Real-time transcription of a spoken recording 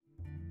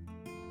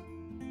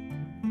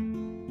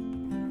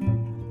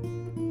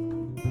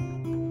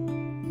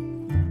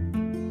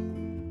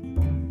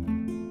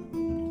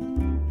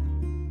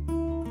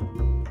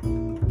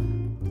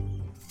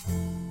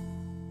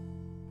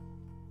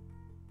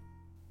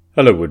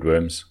Hello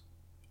Woodworms,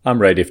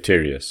 I'm Ray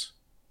Defterius,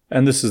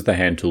 and this is the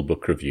Hand Tool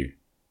Book Review,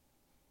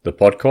 the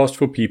podcast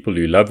for people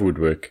who love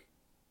woodwork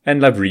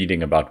and love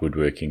reading about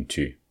woodworking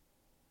too.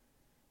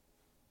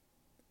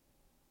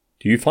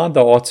 Do you find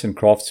the arts and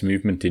crafts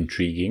movement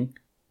intriguing?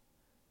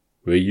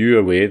 Were you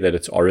aware that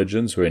its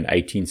origins were in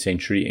 18th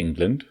century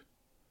England?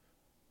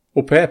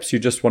 Or perhaps you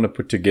just want to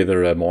put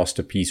together a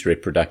masterpiece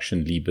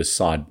reproduction Liebes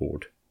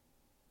sideboard?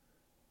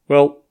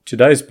 Well,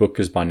 today's book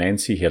is by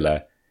Nancy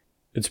Hiller.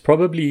 It's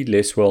probably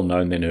less well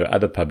known than her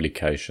other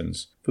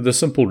publications, for the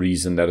simple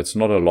reason that it's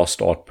not a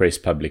Lost Art Press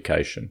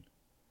publication.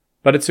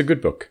 But it's a good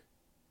book.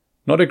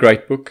 Not a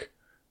great book,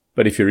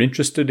 but if you're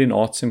interested in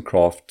arts and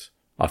craft,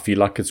 I feel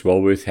like it's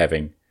well worth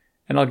having,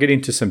 and I'll get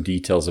into some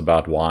details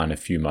about why in a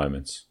few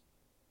moments.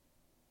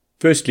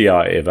 Firstly,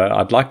 however,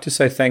 I'd like to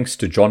say thanks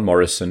to John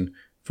Morrison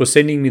for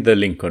sending me the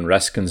link on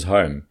Ruskin's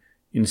Home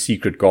in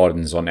Secret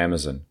Gardens on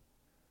Amazon.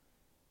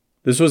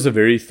 This was a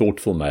very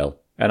thoughtful mail,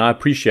 and I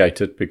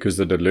appreciate it because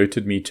it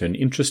alerted me to an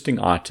interesting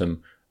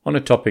item on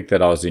a topic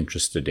that I was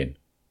interested in.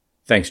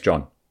 Thanks,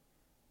 John.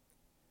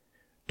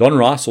 Don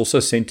Rice also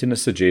sent in a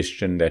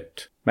suggestion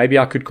that maybe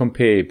I could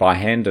compare By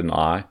Hand and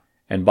Eye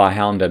and By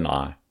Hound and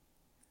Eye.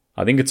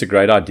 I think it's a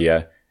great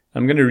idea.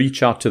 I'm going to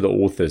reach out to the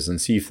authors and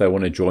see if they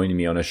want to join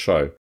me on a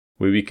show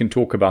where we can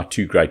talk about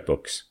two great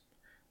books.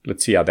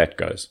 Let's see how that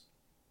goes.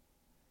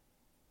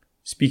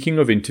 Speaking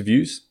of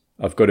interviews,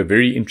 I've got a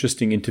very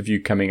interesting interview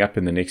coming up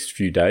in the next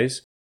few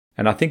days,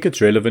 and I think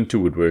it's relevant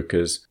to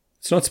woodworkers.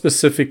 It's not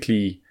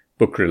specifically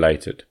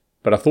book-related,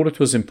 but I thought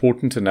it was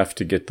important enough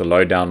to get the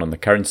lowdown on the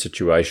current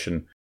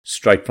situation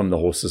straight from the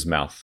horse's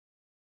mouth.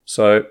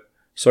 So,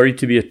 sorry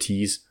to be a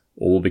tease,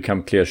 all will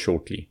become clear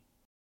shortly.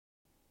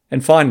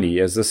 And finally,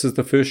 as this is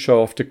the first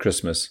show after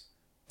Christmas,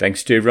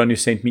 thanks to everyone who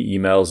sent me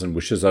emails and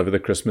wishes over the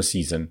Christmas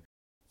season.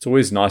 It's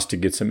always nice to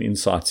get some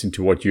insights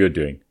into what you're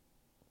doing.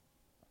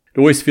 It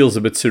always feels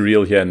a bit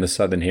surreal here in the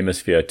Southern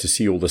Hemisphere to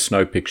see all the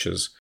snow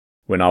pictures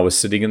when I was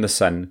sitting in the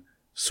sun,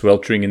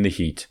 sweltering in the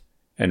heat,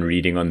 and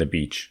reading on the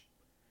beach.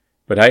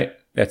 But hey,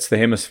 that's the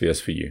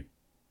hemispheres for you.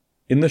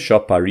 In the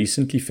shop, I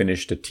recently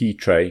finished a tea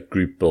tray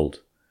group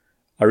build.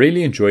 I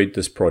really enjoyed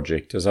this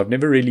project as I've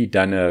never really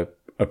done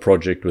a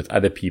project with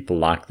other people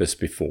like this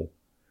before,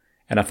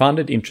 and I found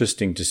it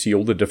interesting to see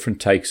all the different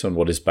takes on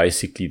what is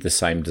basically the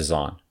same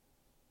design.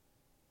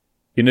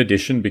 In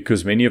addition,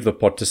 because many of the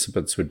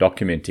participants were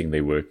documenting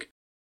their work,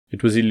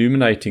 it was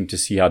illuminating to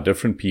see how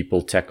different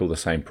people tackle the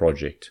same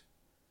project.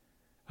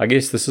 I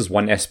guess this is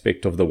one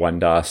aspect of the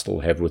wonder I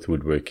still have with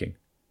woodworking.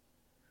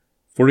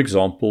 For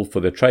example, for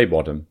the tray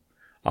bottom,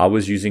 I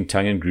was using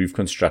tongue and groove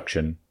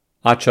construction.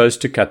 I chose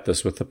to cut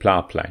this with the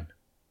plough plane.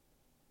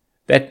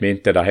 That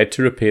meant that I had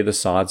to repair the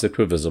sides that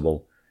were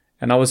visible,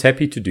 and I was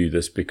happy to do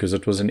this because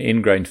it was an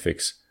end grain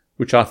fix,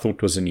 which I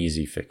thought was an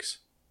easy fix.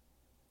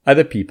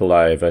 Other people,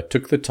 however,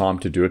 took the time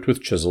to do it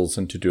with chisels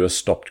and to do a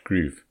stopped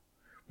groove,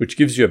 which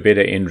gives you a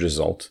better end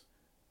result,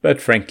 but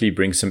frankly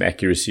brings some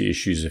accuracy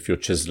issues if your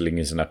chiseling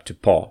isn't up to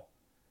par,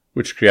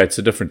 which creates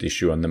a different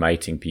issue on the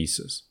mating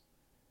pieces.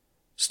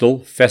 Still,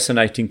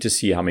 fascinating to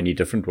see how many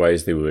different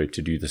ways there were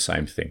to do the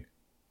same thing.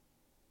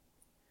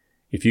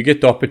 If you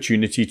get the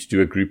opportunity to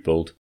do a group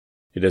build,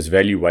 it has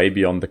value way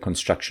beyond the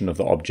construction of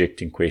the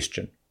object in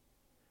question.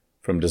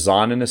 From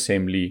design and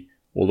assembly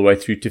all the way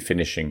through to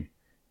finishing,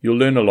 you'll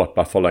learn a lot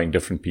by following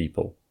different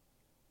people.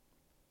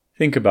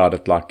 Think about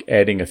it like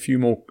adding a few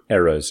more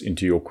arrows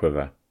into your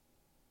quiver.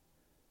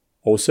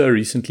 Also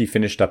recently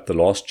finished up the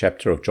last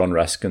chapter of John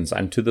Ruskin's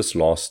Unto This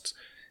Last,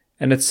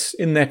 and it's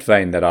in that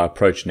vein that I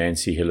approach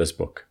Nancy Hiller's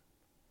book.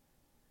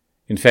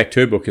 In fact,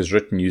 her book is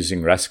written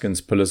using Ruskin's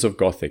Pillars of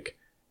Gothic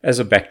as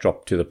a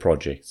backdrop to the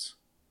projects.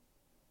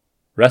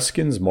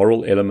 Ruskin's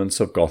moral elements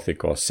of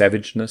Gothic are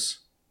savageness,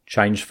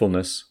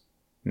 changefulness,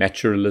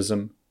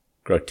 naturalism,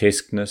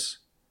 grotesqueness,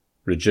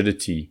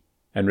 rigidity,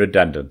 and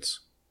redundance.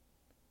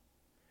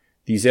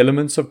 These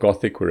elements of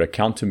Gothic were a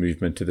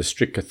counter-movement to the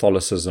strict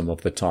Catholicism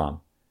of the time,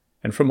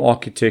 and from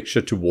architecture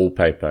to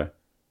wallpaper,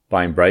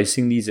 by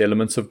embracing these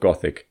elements of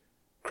Gothic,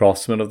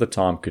 craftsmen of the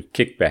time could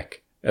kick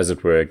back, as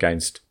it were,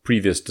 against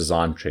previous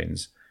design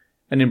trends,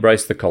 and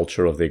embrace the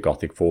culture of their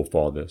Gothic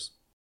forefathers.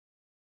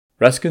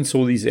 Ruskin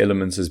saw these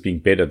elements as being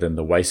better than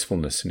the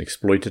wastefulness and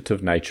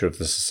exploitative nature of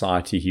the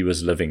society he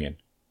was living in.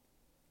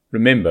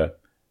 Remember,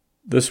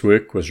 this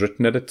work was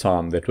written at a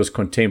time that was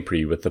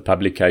contemporary with the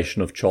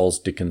publication of Charles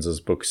Dickens's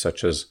books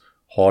such as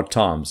Hard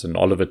Times and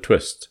Oliver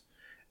Twist,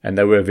 and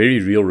they were a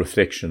very real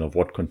reflection of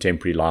what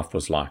contemporary life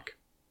was like.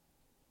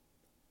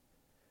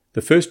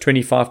 The first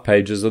 25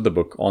 pages of the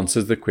book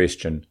answers the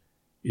question,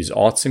 is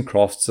arts and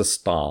crafts a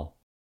style?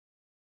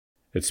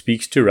 It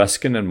speaks to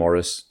Ruskin and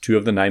Morris, two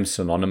of the names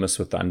synonymous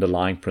with the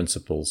underlying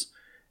principles,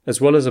 as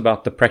well as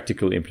about the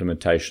practical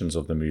implementations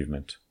of the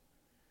movement.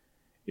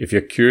 If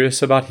you're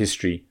curious about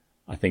history,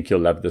 I think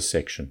you'll love this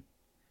section.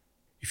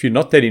 If you're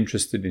not that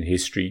interested in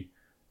history,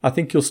 I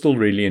think you'll still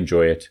really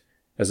enjoy it,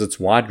 as it's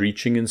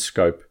wide-reaching in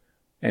scope,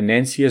 and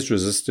Nancy has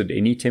resisted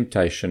any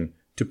temptation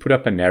to put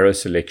up a narrow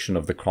selection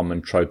of the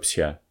common tropes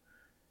here.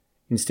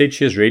 Instead,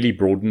 she has really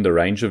broadened the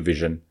range of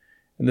vision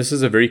and this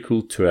is a very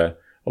cool tour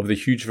of the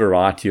huge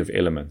variety of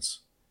elements,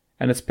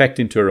 and it's packed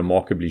into a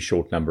remarkably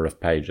short number of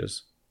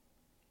pages.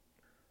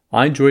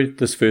 I enjoyed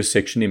this first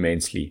section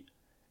immensely,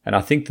 and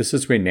I think this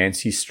is where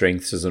Nancy's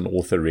strengths as an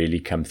author really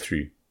come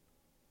through.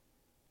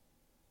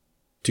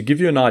 To give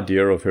you an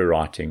idea of her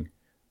writing,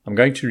 I'm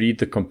going to read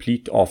the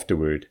complete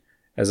afterword,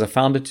 as I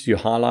found it to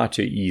highlight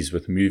her ease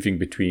with moving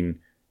between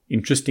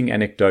interesting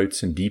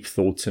anecdotes and deep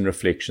thoughts and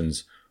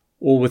reflections,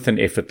 all with an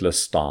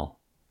effortless style.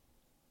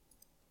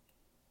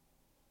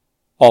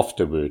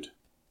 Afterword.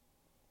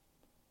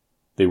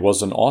 There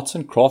was an arts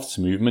and crafts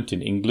movement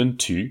in England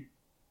too.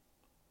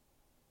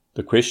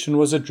 The question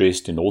was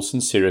addressed in all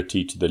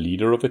sincerity to the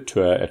leader of a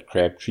tour at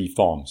Crabtree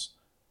Farms,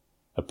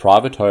 a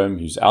private home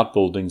whose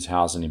outbuildings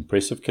house an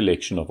impressive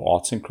collection of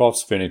arts and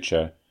crafts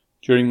furniture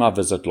during my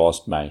visit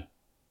last May.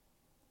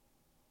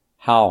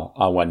 How,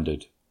 I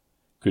wondered,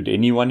 could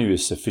anyone who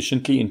is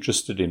sufficiently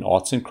interested in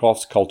arts and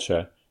crafts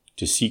culture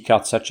to seek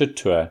out such a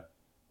tour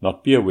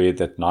not be aware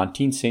that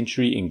 19th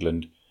century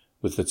England,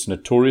 with its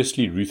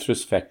notoriously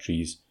ruthless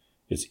factories,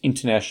 its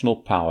international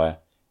power,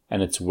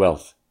 and its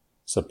wealth,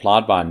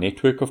 supplied by a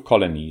network of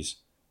colonies,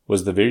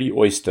 was the very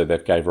oyster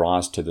that gave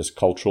rise to this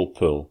cultural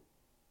pearl?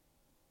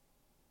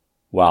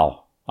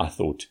 Wow, I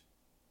thought.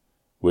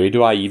 Where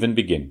do I even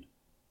begin?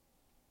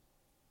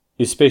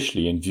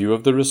 Especially in view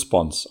of the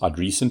response I'd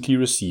recently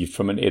received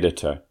from an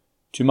editor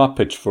to my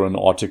pitch for an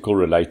article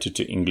related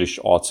to English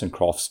arts and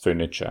crafts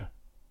furniture.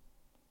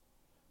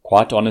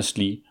 Quite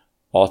honestly,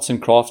 arts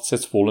and crafts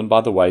has fallen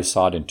by the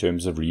wayside in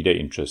terms of reader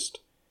interest.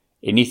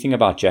 Anything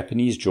about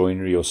Japanese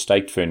joinery or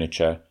staked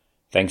furniture,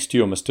 thanks to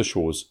your Mr.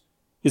 Shaw's,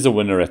 is a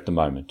winner at the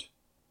moment.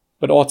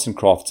 But arts and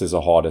crafts is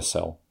a harder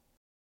sell.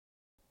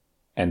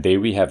 And there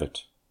we have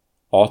it.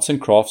 Arts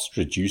and crafts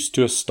reduced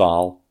to a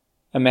style,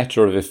 a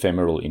matter of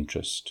ephemeral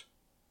interest.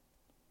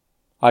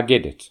 I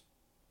get it.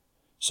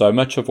 So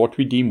much of what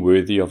we deem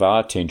worthy of our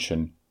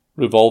attention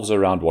revolves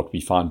around what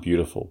we find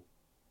beautiful.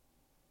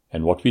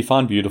 And what we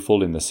find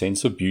beautiful in the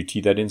sense of beauty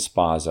that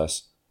inspires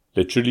us,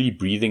 literally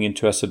breathing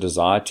into us a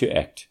desire to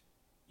act,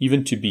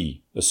 even to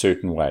be, a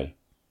certain way,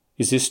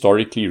 is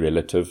historically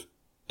relative,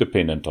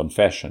 dependent on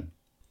fashion.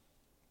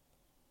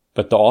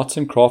 But the arts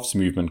and crafts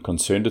movement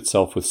concerned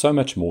itself with so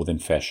much more than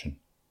fashion.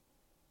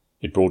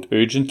 It brought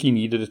urgently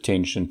needed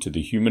attention to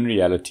the human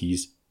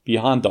realities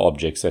behind the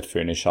objects that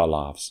furnish our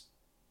lives.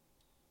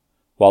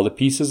 While the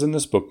pieces in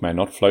this book may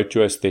not float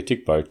your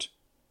aesthetic boat,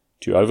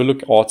 to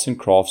overlook arts and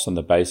crafts on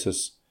the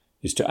basis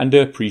is to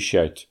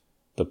underappreciate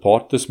the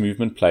part this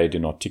movement played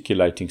in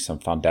articulating some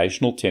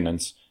foundational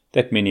tenets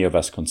that many of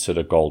us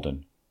consider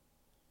golden.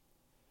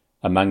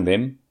 Among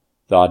them,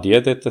 the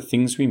idea that the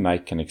things we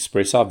make can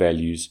express our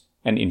values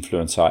and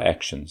influence our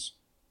actions.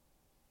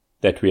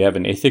 That we have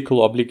an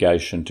ethical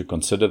obligation to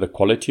consider the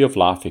quality of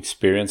life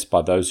experienced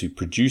by those who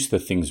produce the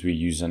things we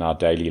use in our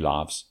daily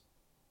lives.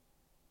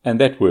 And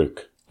that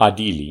work,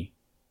 ideally,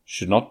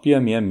 should not be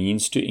a mere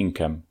means to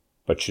income,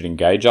 but should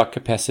engage our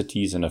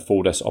capacities and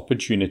afford us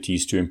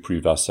opportunities to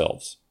improve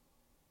ourselves.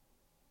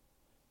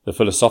 The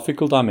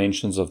philosophical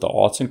dimensions of the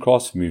arts and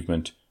crafts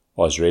movement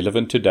are as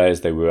relevant today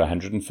as they were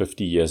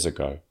 150 years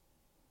ago.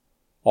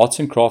 Arts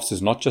and crafts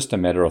is not just a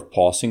matter of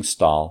passing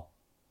style.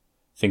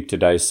 Think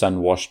today's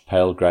sun-washed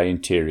pale grey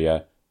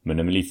interior,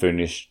 minimally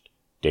furnished,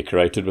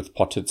 decorated with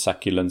potted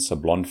succulents, a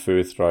blonde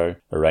fir throw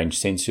arranged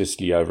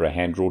sensuously over a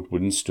hand-wrought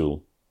wooden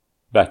stool.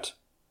 But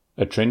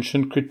a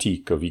trenchant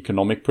critique of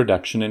economic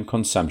production and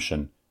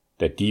consumption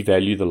that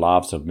devalue the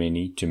lives of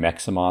many to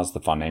maximize the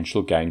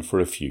financial gain for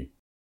a few.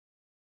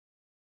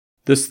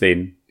 This,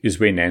 then, is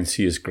where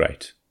Nancy is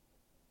great.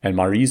 And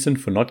my reason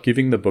for not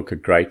giving the book a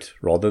great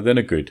rather than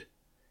a good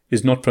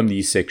is not from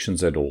these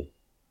sections at all.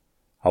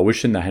 I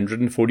wish in the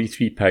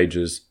 143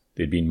 pages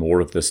there'd been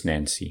more of this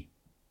Nancy.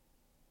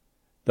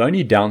 The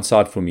only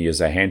downside for me as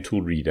a hand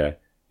tool reader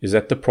is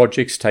that the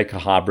projects take a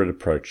hybrid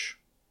approach.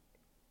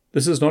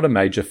 This is not a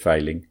major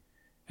failing,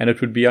 and it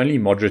would be only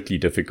moderately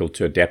difficult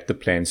to adapt the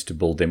plans to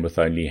build them with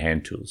only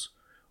hand tools,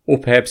 or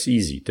perhaps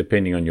easy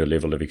depending on your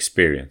level of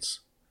experience.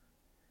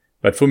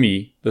 But for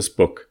me, this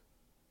book,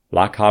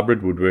 like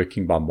Hybrid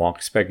Woodworking by Mark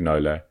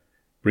Spagnola,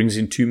 brings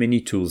in too many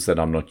tools that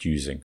I'm not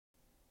using.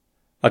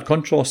 I'd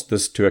contrast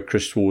this to a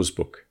Chris Schwarz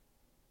book,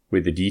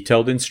 where the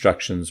detailed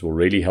instructions will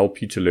really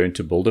help you to learn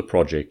to build a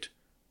project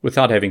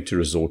without having to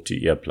resort to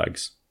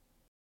earplugs.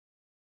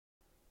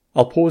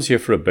 I'll pause here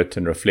for a bit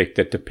and reflect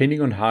that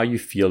depending on how you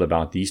feel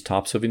about these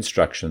types of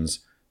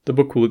instructions, the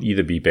book will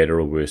either be better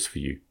or worse for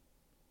you.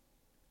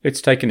 Let's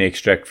take an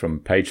extract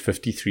from page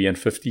 53 and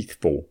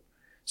 54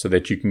 so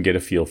that you can get a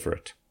feel for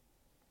it.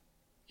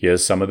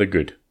 Here's some of the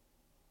good.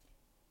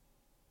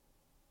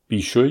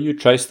 Be sure you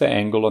trace the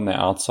angle on the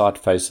outside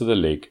face of the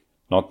leg,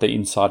 not the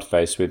inside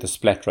face where the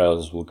splat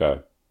rails will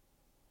go.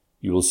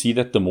 You will see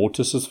that the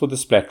mortises for the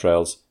splat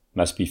rails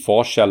must be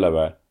far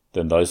shallower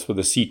than those for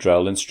the seat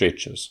rail and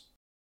stretchers.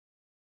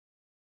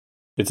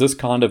 It's this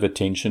kind of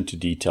attention to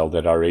detail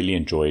that I really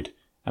enjoyed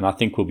and I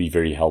think will be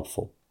very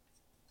helpful.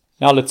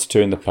 Now let's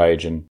turn the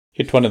page and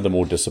hit one of the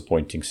more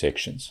disappointing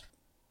sections.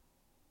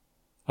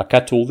 I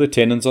cut all the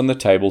tenons on the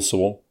table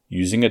saw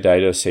using a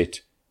dado set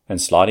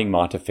and sliding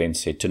miter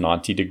fence set to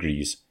 90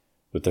 degrees,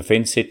 with the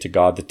fence set to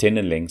guide the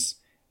tenon lengths,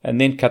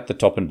 and then cut the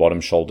top and bottom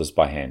shoulders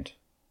by hand.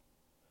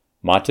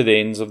 Miter the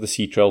ends of the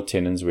seat rail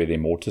tenons where their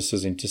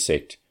mortises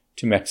intersect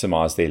to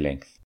maximize their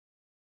length.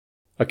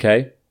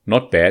 Okay,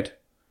 not bad,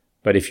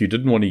 but if you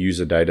didn't want to use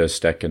a dado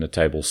stack and a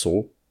table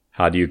saw,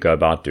 how do you go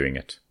about doing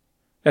it?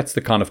 That's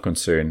the kind of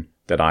concern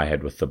that I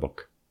had with the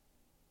book.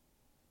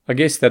 I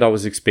guess that I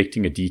was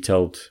expecting a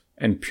detailed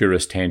and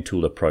purist hand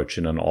tool approach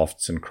in an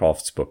arts and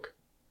crafts book,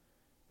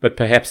 but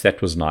perhaps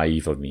that was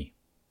naive of me.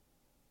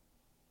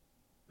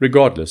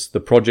 Regardless, the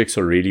projects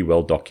are really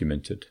well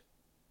documented,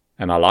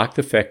 and I like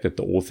the fact that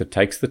the author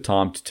takes the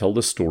time to tell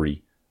the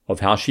story of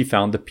how she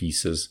found the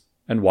pieces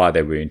and why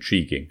they were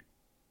intriguing.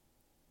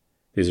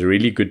 There's a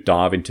really good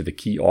dive into the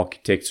key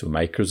architects or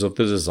makers of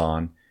the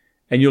design,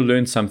 and you'll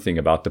learn something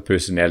about the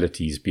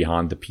personalities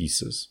behind the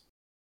pieces.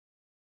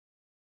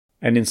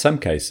 And in some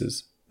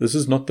cases, this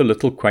is not the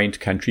little quaint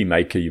country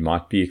maker you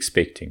might be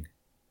expecting.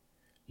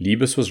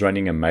 Liebes was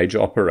running a major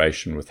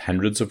operation with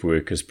hundreds of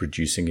workers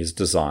producing his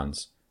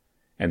designs,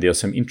 and there are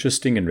some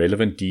interesting and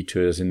relevant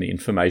detours in the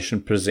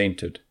information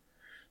presented.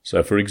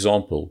 So, for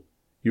example,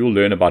 you will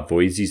learn about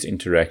Voisey's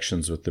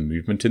interactions with the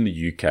movement in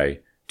the UK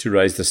to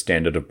raise the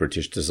standard of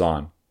British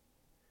design.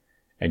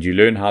 And you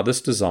learn how this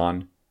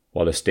design,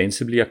 while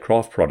ostensibly a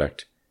craft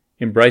product,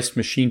 embraced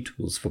machine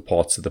tools for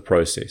parts of the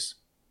process.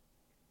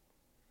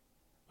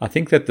 I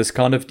think that this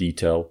kind of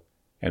detail,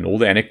 and all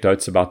the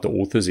anecdotes about the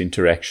author's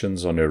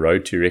interactions on her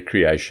road to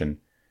recreation,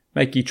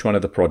 make each one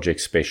of the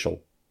projects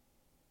special.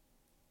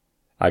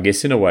 I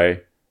guess in a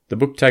way, the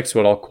book takes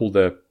what I'll call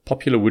the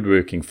popular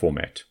woodworking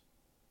format.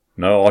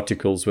 No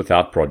articles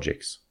without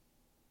projects.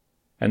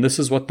 And this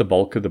is what the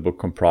bulk of the book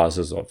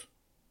comprises of.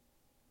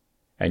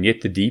 And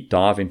yet the deep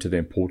dive into the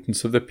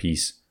importance of the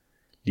piece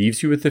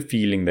leaves you with the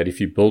feeling that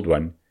if you build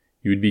one,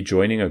 you would be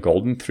joining a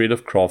golden thread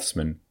of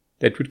craftsmen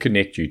that would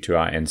connect you to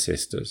our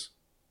ancestors.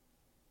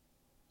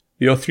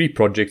 There are 3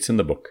 projects in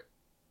the book: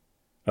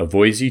 a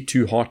Voisey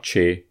 2-heart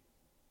chair,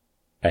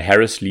 a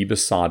Harris Liebes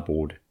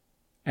sideboard,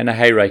 and a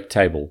hay rake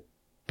table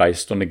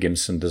based on a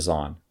Gimson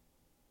design.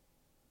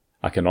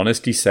 I can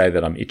honestly say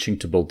that I'm itching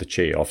to build the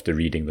chair after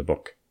reading the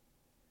book.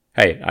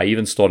 Hey, I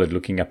even started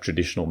looking up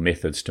traditional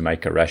methods to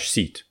make a rush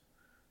seat.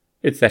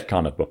 It's that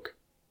kind of book.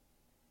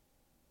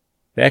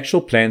 The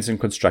actual plans and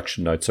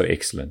construction notes are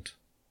excellent.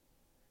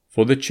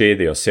 For the chair,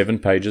 there are 7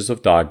 pages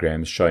of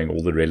diagrams showing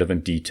all the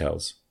relevant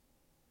details.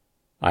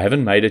 I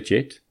haven't made it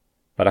yet,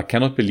 but I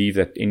cannot believe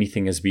that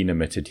anything has been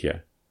omitted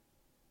here.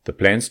 The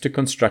plans to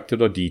construct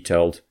it are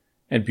detailed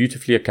and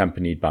beautifully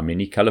accompanied by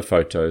many color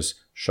photos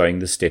showing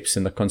the steps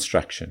in the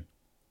construction.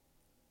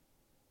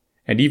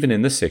 And even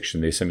in this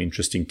section, there's some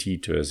interesting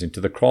detours into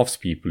the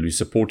craftspeople who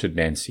supported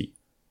Nancy.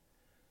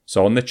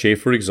 So on the chair,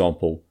 for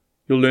example,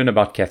 you'll learn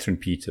about Catherine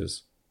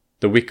Peters,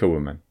 the wicker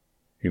woman,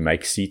 who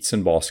makes seats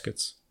and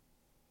baskets.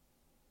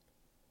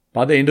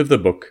 By the end of the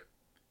book,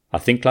 I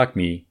think like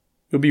me,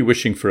 you'll be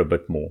wishing for a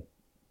bit more.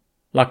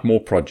 Like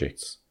more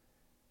projects.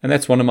 And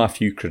that's one of my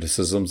few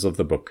criticisms of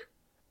the book.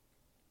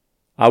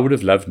 I would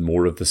have loved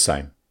more of the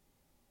same.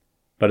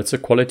 But it's a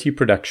quality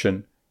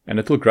production, and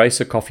it'll grace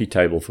a coffee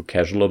table for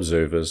casual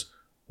observers,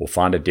 or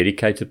find a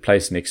dedicated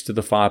place next to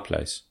the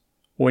fireplace,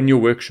 or in your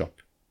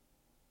workshop.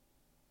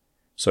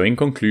 So in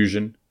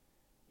conclusion,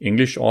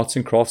 English Arts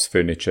and Crafts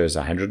Furniture is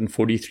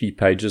 143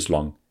 pages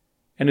long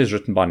and is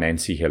written by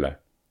Nancy Hiller.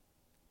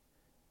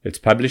 It's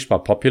published by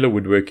Popular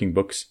Woodworking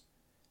Books,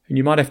 and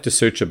you might have to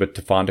search a bit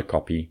to find a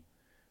copy.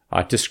 I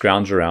had to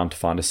scrounge around to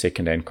find a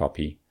second-hand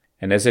copy,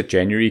 and as of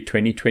January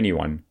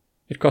 2021,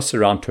 it costs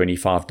around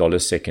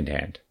 $25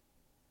 second-hand.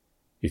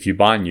 If you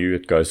buy new,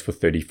 it goes for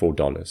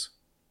 $34.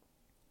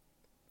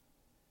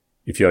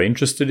 If you are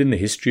interested in the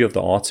history of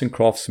the arts and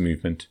crafts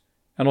movement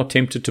and are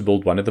tempted to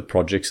build one of the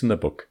projects in the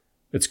book,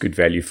 it's good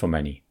value for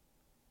money.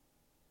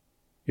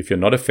 If you're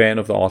not a fan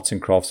of the arts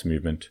and crafts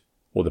movement,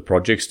 or the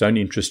projects don't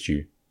interest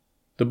you,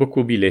 the book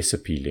will be less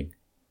appealing,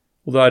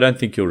 although I don't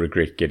think you'll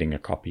regret getting a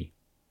copy.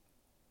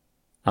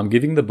 I'm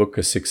giving the book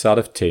a 6 out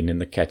of 10 in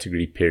the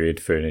category period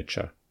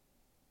furniture.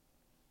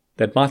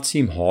 That might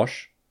seem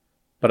harsh,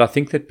 but I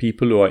think that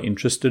people who are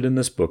interested in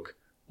this book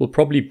will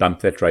probably bump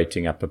that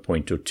rating up a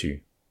point or 2.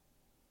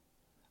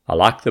 I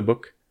like the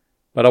book,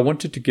 but I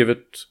wanted to give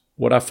it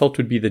what I felt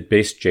would be the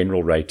best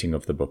general rating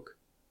of the book.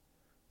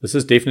 This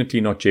is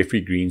definitely not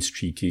Geoffrey Green's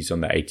treatise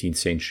on the 18th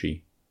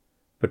century,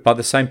 but by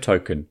the same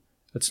token,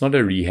 it's not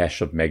a rehash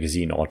of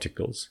magazine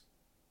articles.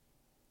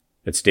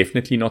 It's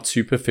definitely not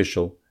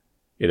superficial.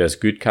 It has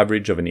good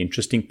coverage of an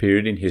interesting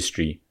period in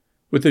history,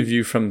 with a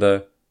view from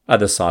the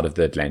other side of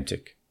the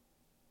Atlantic.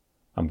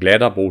 I'm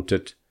glad I bought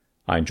it.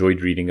 I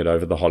enjoyed reading it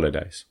over the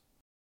holidays.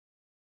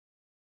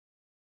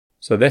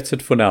 So that's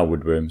it for now,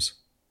 woodworms.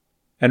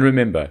 And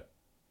remember,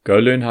 go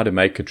learn how to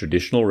make a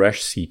traditional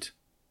rush seat,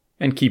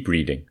 and keep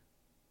reading.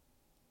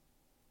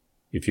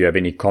 If you have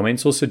any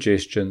comments or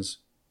suggestions,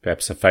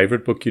 perhaps a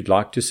favorite book you'd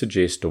like to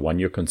suggest or one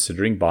you're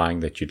considering buying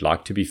that you'd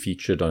like to be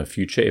featured on a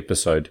future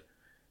episode,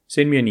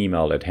 send me an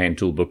email at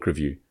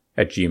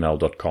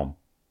handtoolbookreview@gmail.com.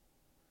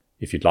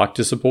 If you'd like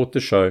to support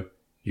the show,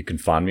 you can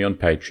find me on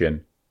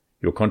Patreon.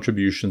 Your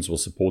contributions will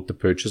support the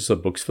purchase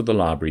of books for the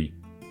library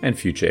and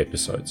future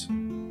episodes.